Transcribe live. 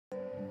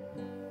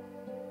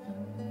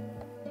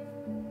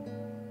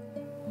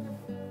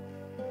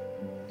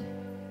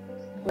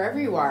Wherever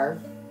you are,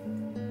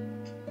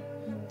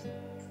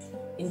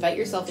 invite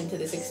yourself into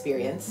this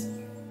experience.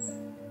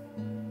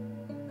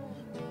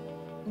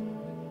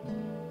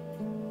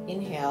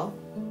 Inhale.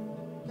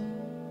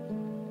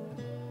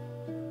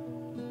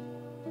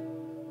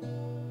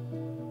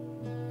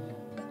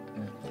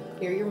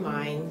 Clear your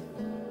mind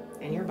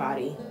and your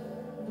body.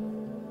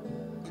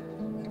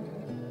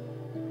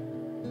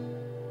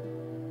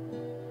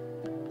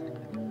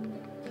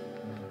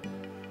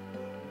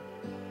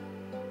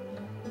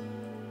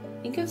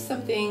 Think of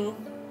something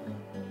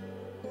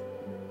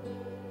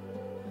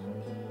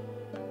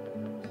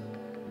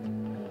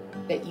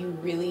that you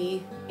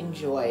really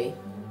enjoy.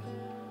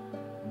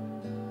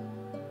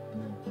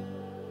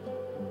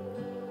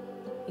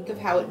 Think of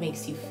how it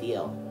makes you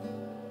feel.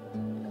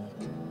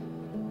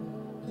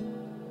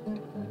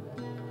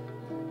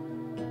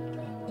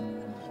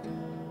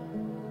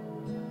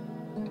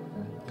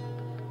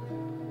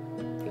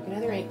 Take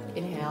another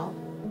inhale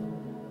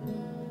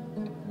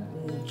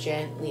and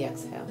gently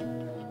exhale.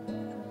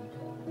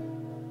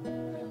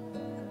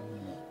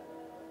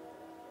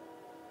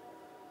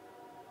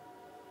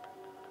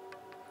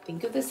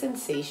 Think of the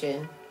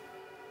sensation,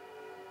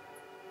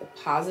 the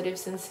positive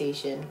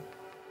sensation,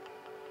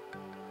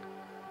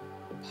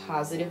 the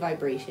positive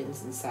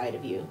vibrations inside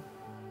of you.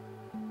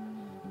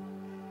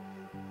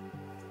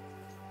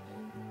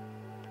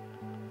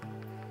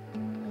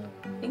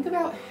 Think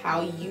about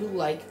how you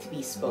like to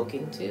be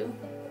spoken to.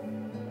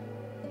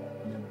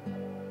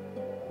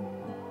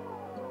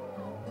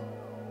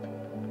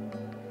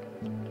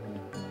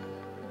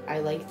 I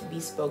like to be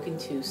spoken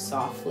to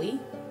softly.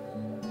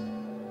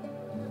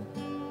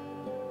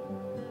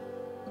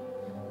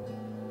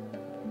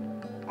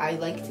 I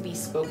like to be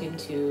spoken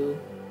to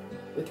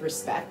with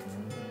respect.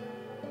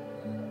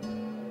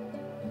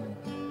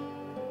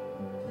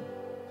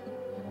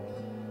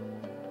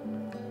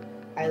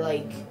 I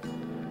like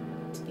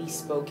to be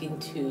spoken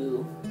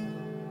to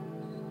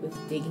with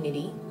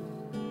dignity.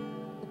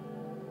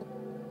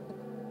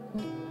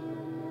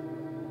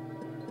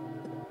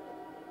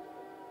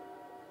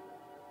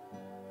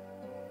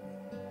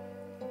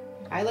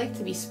 I like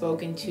to be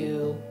spoken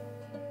to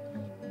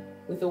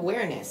with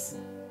awareness.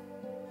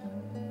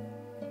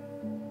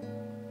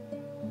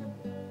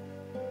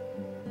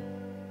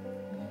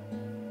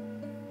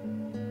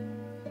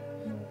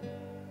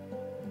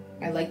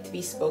 I like to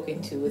be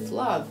spoken to with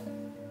love.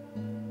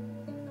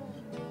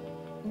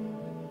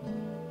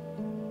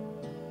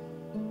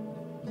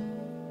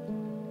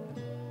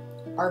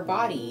 Our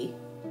body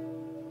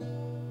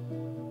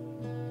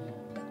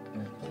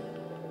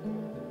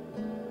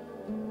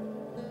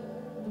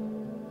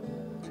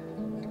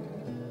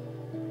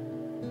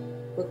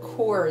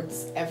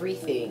records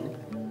everything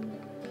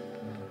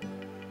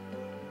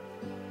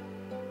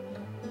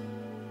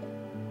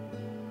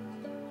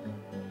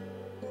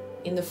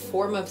in the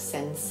form of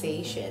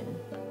sensation.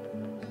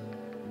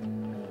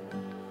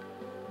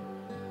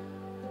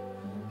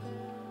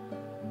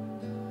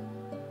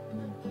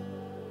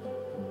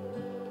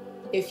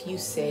 If you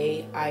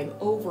say, I'm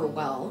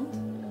overwhelmed,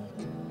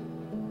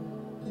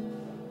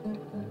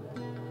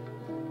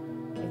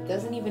 it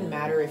doesn't even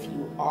matter if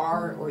you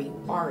are or you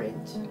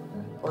aren't,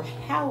 or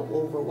how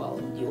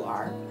overwhelmed you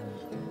are.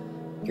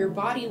 Your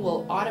body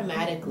will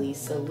automatically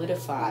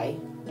solidify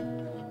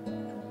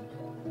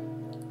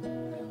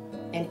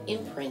and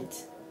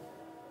imprint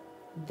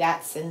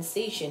that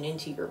sensation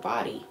into your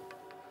body,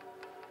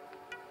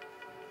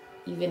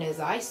 even as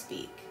I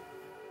speak.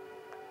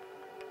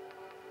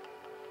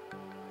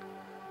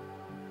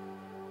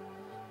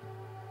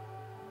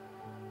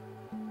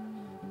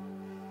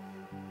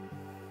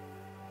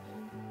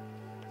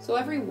 So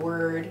every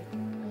word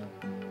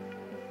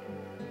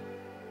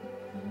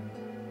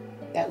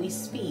that we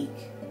speak,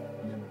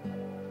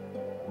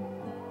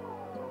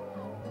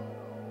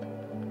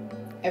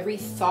 every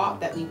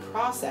thought that we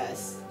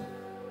process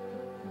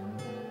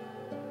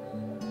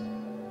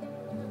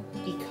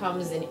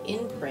becomes an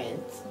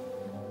imprint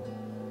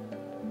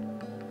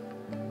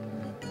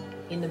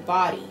in the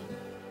body.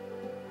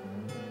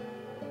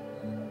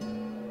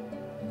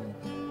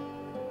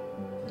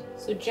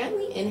 So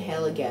gently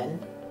inhale again.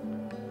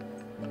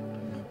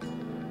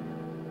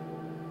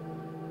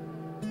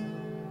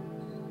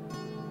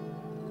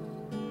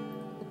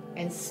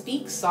 And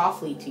speak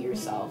softly to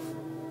yourself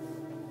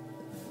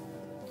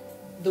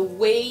the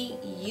way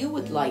you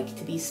would like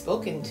to be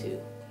spoken to.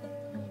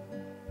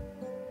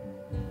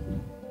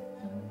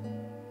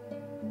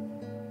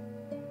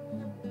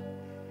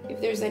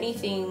 If there's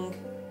anything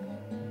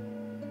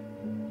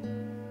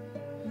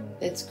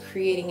that's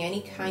creating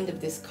any kind of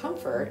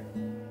discomfort,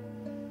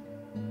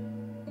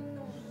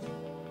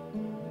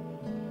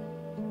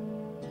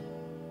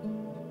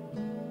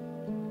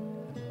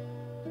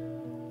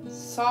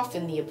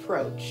 soften the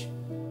approach.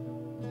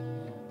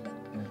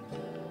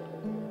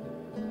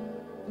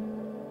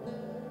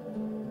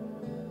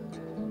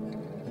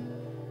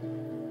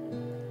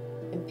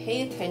 And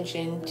pay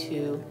attention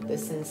to the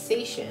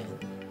sensation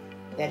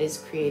that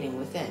is creating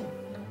within.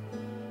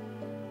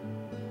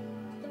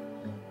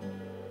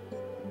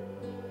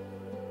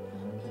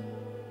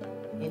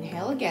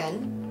 Inhale again.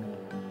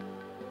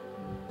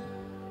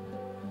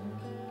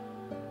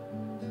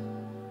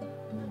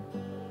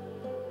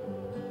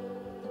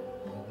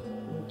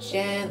 And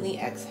gently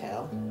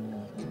exhale.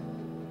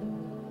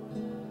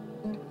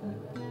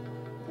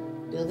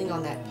 Building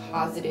on that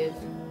positive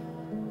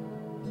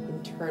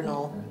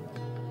internal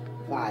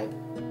vibe.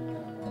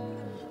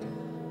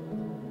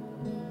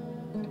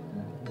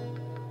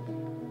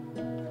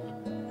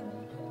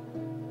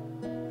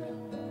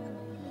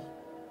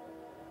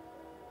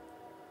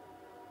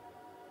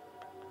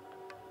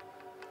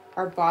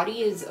 Our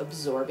body is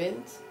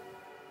absorbent.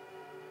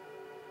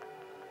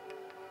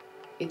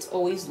 It's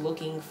always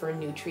looking for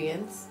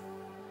nutrients.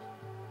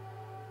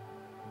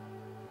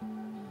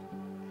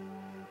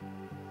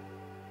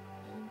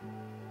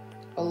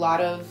 A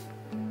lot of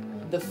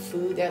the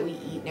food that we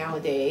eat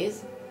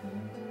nowadays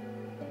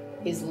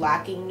is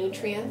lacking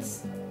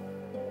nutrients.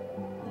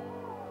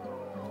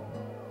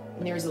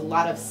 And there's a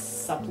lot of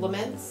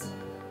supplements.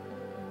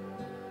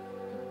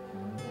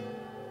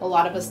 A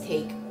lot of us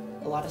take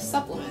a lot of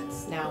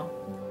supplements. Now,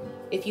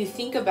 if you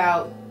think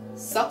about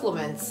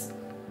supplements,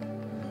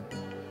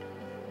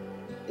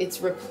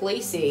 it's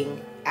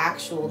replacing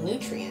actual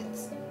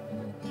nutrients,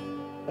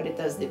 but it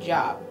does the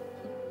job.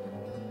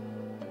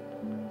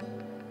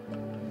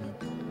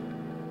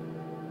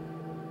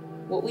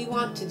 What we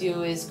want to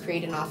do is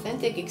create an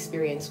authentic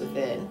experience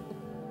within,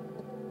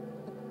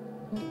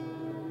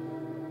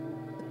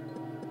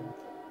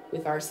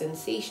 with our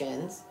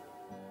sensations,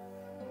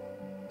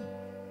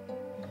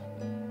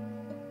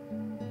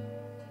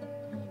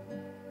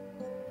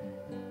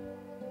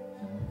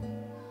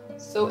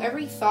 so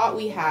every thought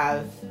we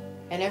have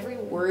and every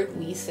word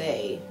we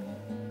say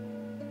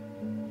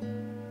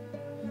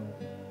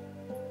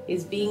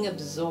is being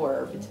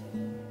absorbed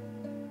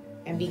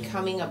and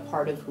becoming a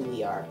part of who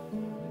we are.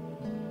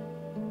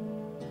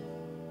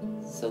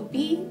 So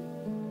be,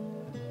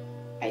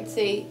 I'd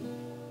say,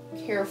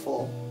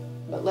 careful,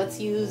 but let's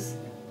use,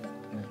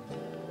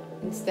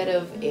 instead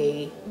of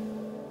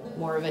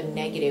more of a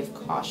negative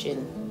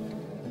caution,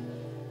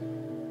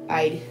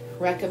 I'd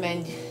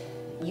recommend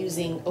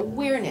using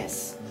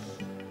awareness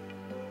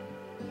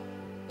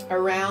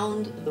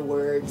around the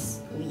words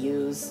we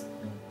use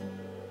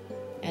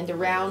and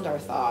around our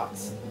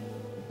thoughts.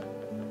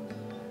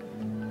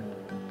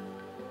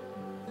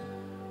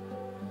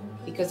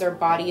 Because our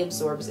body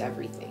absorbs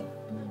everything.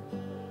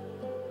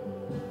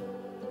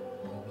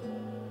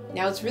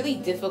 Now, it's really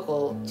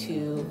difficult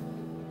to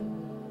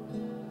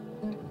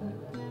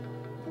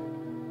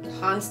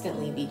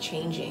constantly be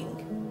changing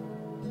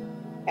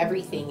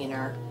everything in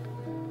our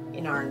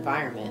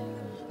environment.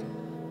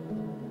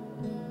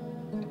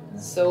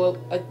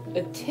 So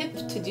a tip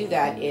to do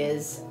that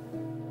is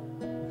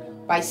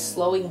by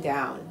slowing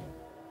down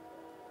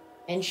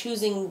and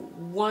choosing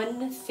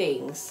one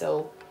thing.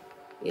 So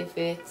if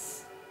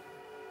it's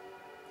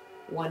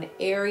one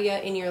area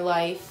in your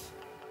life,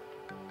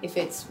 if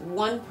it's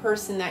one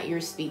person that you're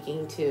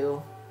speaking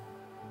to,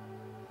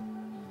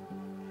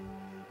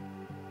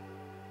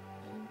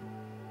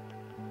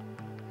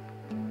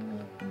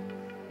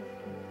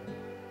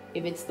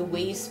 if it's the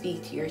way you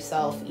speak to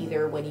yourself,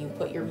 either when you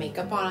put your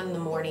makeup on in the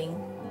morning,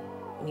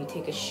 when you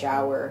take a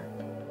shower,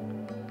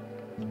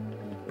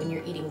 when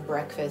you're eating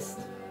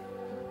breakfast,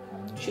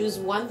 choose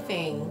one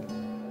thing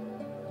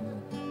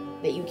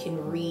that you can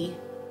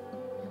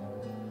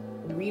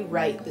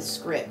rewrite the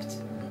script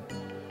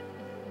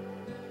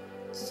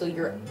so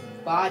your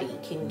body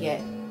can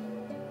get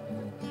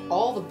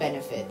all the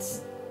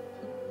benefits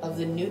of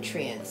the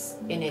nutrients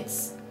in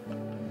its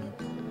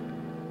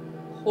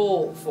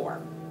whole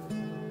form.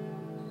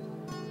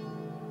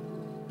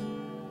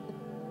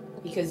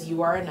 Because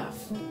you are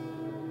enough.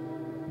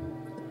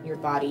 Your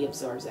body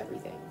absorbs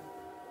everything.